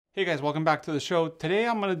Hey guys, welcome back to the show. Today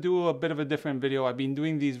I'm going to do a bit of a different video. I've been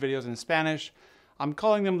doing these videos in Spanish. I'm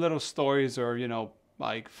calling them little stories or,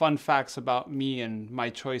 like fun facts about me and my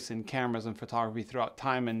choice in cameras and photography throughout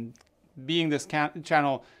time. And being this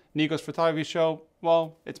channel, Nico's Photography Show,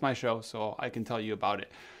 well, it's my show, so I can tell you about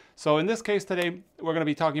it. So in this case today, we're going to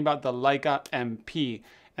be talking about the Leica MP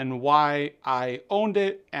and why I owned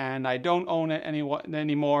it and I don't own it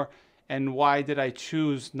anymore. And why did I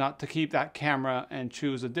choose not to keep that camera and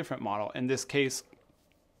choose a different model? In this case,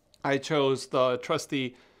 I chose the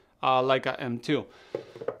trusty Leica M2.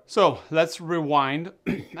 So let's rewind.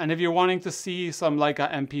 And if you're wanting to see some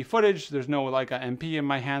Leica MP footage, there's no Leica MP in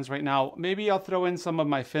my hands right now. Maybe I'll throw in some of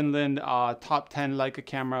my Finland top 10 Leica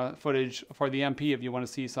camera footage for the MP if you want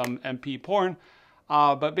to see some MP porn.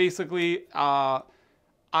 But basically,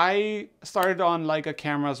 I started on Leica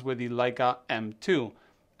cameras with the Leica M2.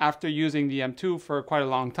 After using the M2 for quite a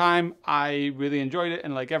long time, I really enjoyed it.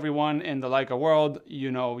 And like everyone in the Leica world,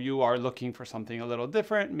 you are looking for something a little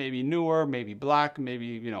different, maybe newer, maybe black,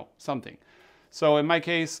 maybe, something. So in my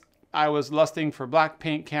case, I was lusting for black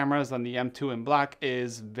paint cameras, and the M2 in black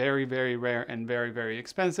is very, very rare and very, very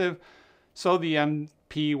expensive. So the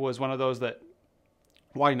MP was one of those that,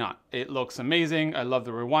 why not? It looks amazing. I love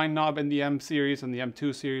the rewind knob in the M series and the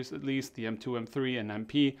M2 series, at least the M2, M3, and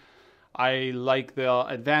MP. I like the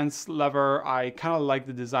advanced lever. I kind of like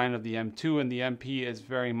the design of the M2, and the MP is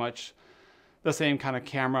very much the same kind of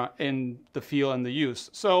camera in the feel and the use.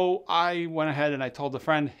 So I went ahead and I told a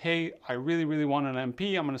friend, hey, I really, really want an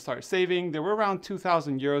MP. I'm going to start saving. They were around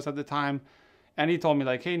 2,000 euros at the time. And he told me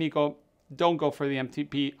like, hey, Nico, don't go for the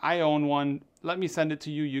MTP. I own one. Let me send it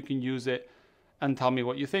to you. You can use it and tell me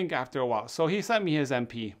what you think after a while. So he sent me his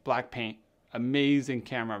MP, black paint, amazing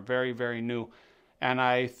camera, very, very new. And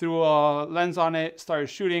I threw a lens on it, started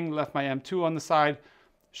shooting, left my M2 on the side,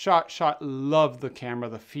 shot, loved the camera,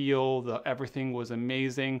 the feel, everything was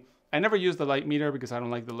amazing. I never used the light meter because I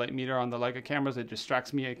don't like the light meter on the Leica cameras. It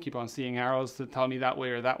distracts me. I keep on seeing arrows to tell me that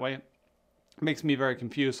way or that way. It makes me very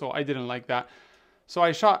confused, so I didn't like that. So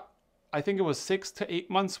I shot, I think it was 6 to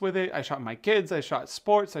 8 months with it. I shot my kids, I shot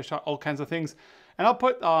sports, I shot all kinds of things. And I'll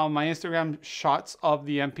put my Instagram shots of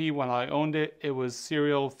the MP when I owned it. It was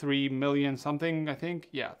serial 3 million something, I think.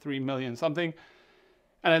 Yeah, 3 million something.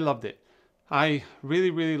 And I loved it. I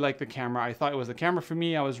really, really liked the camera. I thought it was the camera for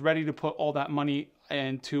me. I was ready to put all that money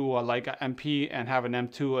into a Leica MP and have an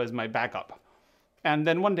M2 as my backup. And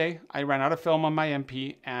then one day, I ran out of film on my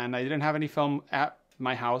MP, and I didn't have any film at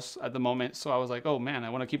my house at the moment. So I was like, oh man,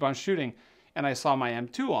 I want to keep on shooting. And I saw my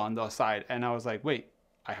M2 on the side, and I was like, wait,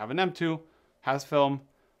 I have an M2. Has film.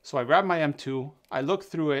 So I grabbed my M2, I looked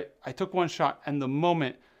through it, I took one shot, and the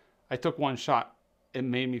moment I took one shot, it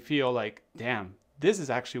made me feel like, damn, this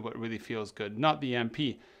is actually what really feels good, not the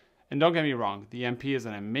MP. And don't get me wrong, the MP is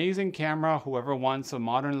an amazing camera. Whoever wants a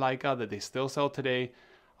modern Leica that they still sell today,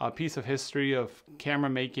 a piece of history of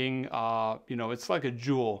camera making, it's like a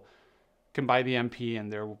jewel, can buy the MP and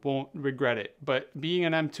they won't regret it. But being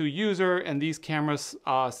an M2 user, and these cameras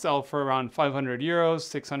sell for around 500 euros,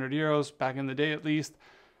 600 euros back in the day at least,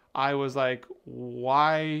 I was like,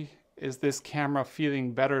 why is this camera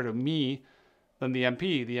feeling better to me than the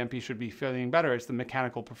MP? The MP should be feeling better. It's the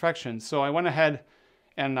mechanical perfection. So I went ahead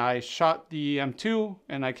and I shot the M2,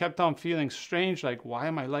 and I kept on feeling strange, like, why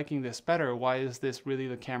am I liking this better? Why is this really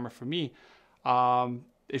the camera for me?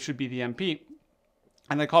 It should be the MP.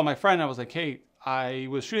 And I called my friend. I was like, hey, I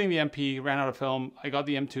was shooting the MP, ran out of film. I got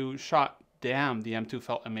the M2, shot. Damn, the M2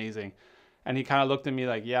 felt amazing. And he kind of looked at me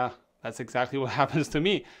like, yeah, that's exactly what happens to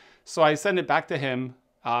me. So I sent it back to him.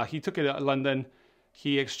 He took it to London.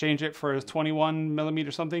 He exchanged it for his 21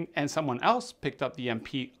 millimeter something. And someone else picked up the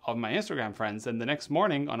MP of my Instagram friends. And the next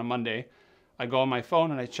morning on a Monday, I go on my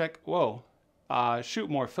phone and I check, whoa, Shoot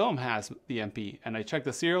More Film has the MP. And I check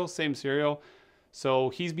the serial, same serial. So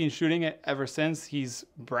he's been shooting it ever since. He's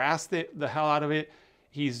brassed it the hell out of it.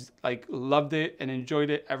 He's like loved it and enjoyed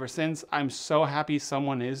it ever since. I'm so happy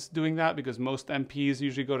someone is doing that, because most MPs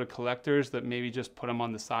usually go to collectors that maybe just put them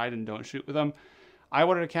on the side and don't shoot with them. I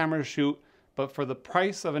wanted a camera to shoot, but for the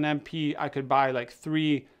price of an MP, I could buy like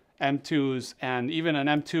 3 M2s, and even an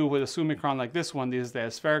M2 with a Summicron like this one. This is the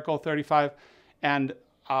spherical 35, and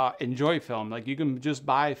enjoy film. Like, you can just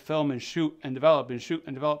buy film and shoot and develop and shoot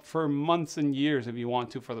and develop for months and years if you want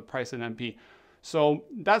to, for the price of an MP. So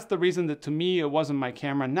that's the reason that to me it wasn't my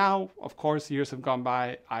camera. Now, of course, years have gone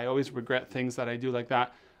by. I always regret things that I do like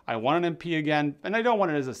that. I want an MP again, and I don't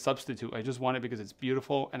want it as a substitute. I just want it because it's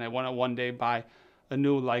beautiful, and I want to one day buy a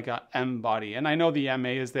new Leica M body. And I know the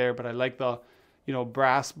MA is there, but I like the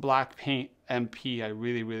brass black paint MP. I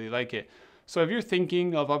really, really like it. So if you're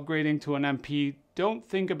thinking of upgrading to an MP, don't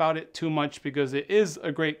think about it too much because it is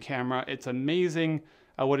a great camera. It's amazing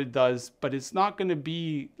at what it does, but it's not going to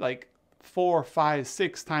be like 4, 5,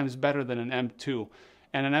 6 times better than an M2.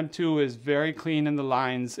 And an M2 is very clean in the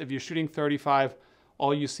lines. If you're shooting 35,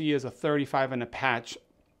 all you see is a 35 and a patch.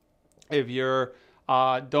 If you're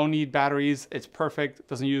don't need batteries, it's perfect. It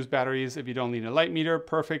doesn't use batteries. If you don't need a light meter,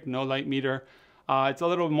 perfect, no light meter. It's a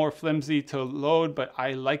little more flimsy to load, but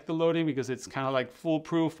I like the loading because it's kind of like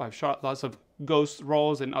foolproof. I've shot lots of ghost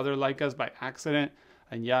rolls in other Leicas by accident.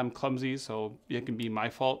 And yeah, I'm clumsy, so it can be my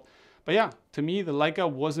fault. But yeah, to me, the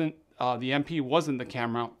Leica wasn't, the MP wasn't the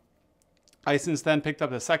camera. I since then picked up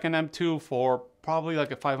the second M2 for probably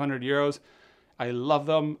like a 500 euros. I love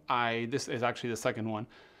them. This is actually the second one.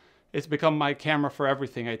 It's become my camera for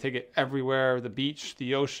everything. I take it everywhere, the beach,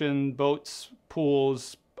 the ocean, boats,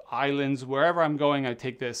 pools, islands, wherever I'm going, I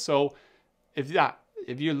take this. So if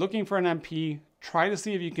you're looking for an MP, try to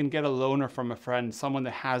see if you can get a loaner from a friend, someone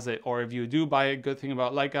that has it. Or if you do buy it, good thing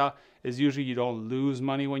about Leica is usually you don't lose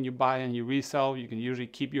money when you buy and you resell. You can usually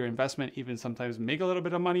keep your investment, even sometimes make a little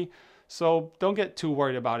bit of money. So don't get too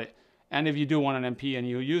worried about it. And if you do want an MP and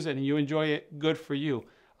you use it and you enjoy it, good for you.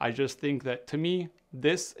 I just think that to me,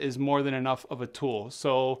 this is more than enough of a tool.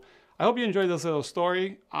 So I hope you enjoyed this little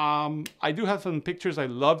story. I do have some pictures I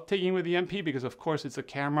love taking with the MP because of course it's a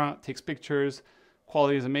camera, it takes pictures,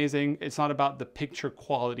 quality is amazing. It's not about the picture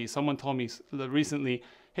quality. Someone told me recently,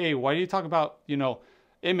 hey, why do you talk about, you know,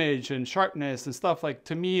 image and sharpness and stuff? Like,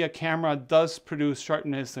 to me, a camera does produce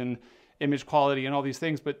sharpness and image quality and all these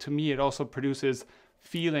things, but to me, it also produces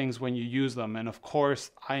feelings when you use them. And of course,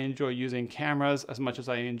 I enjoy using cameras as much as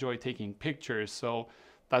I enjoy taking pictures. So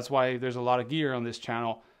that's why there's a lot of gear on this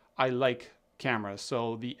channel. I like cameras.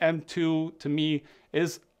 So the M2 to me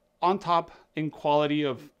is on top in quality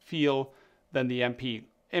of feel than the MP.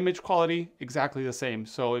 Image quality, exactly the same.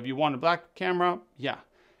 So if you want a black camera, yeah.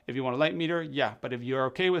 If you want a light meter, yeah. But if you're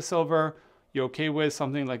okay with silver, you're okay with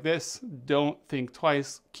something like this, don't think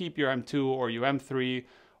twice. Keep your M2 or your M3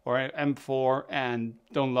 or M4 and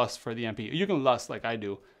don't lust for the MP. You can lust like I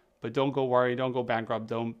do, but don't go worry, don't go bankrupt,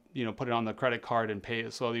 don't, you know, put it on the credit card and pay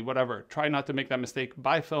it slowly, whatever. Try not to make that mistake.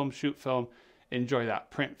 Buy film, shoot film, enjoy that,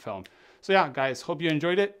 print film. So yeah, guys, hope you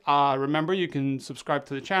enjoyed it. Remember, you can subscribe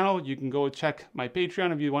to the channel. You can go check my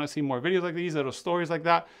Patreon if you want to see more videos like these, little stories like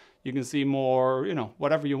that. You can see more, you know,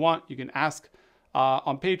 whatever you want. You can ask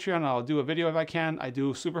on Patreon. I'll do a video if I can. I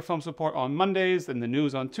do super film support on Mondays and the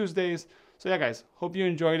news on Tuesdays. So yeah, guys, hope you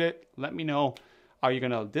enjoyed it. Let me know. Are you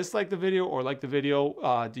going to dislike the video or like the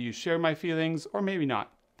video? Do you share my feelings or maybe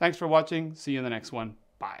not? Thanks for watching. See you in the next one.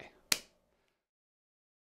 Bye.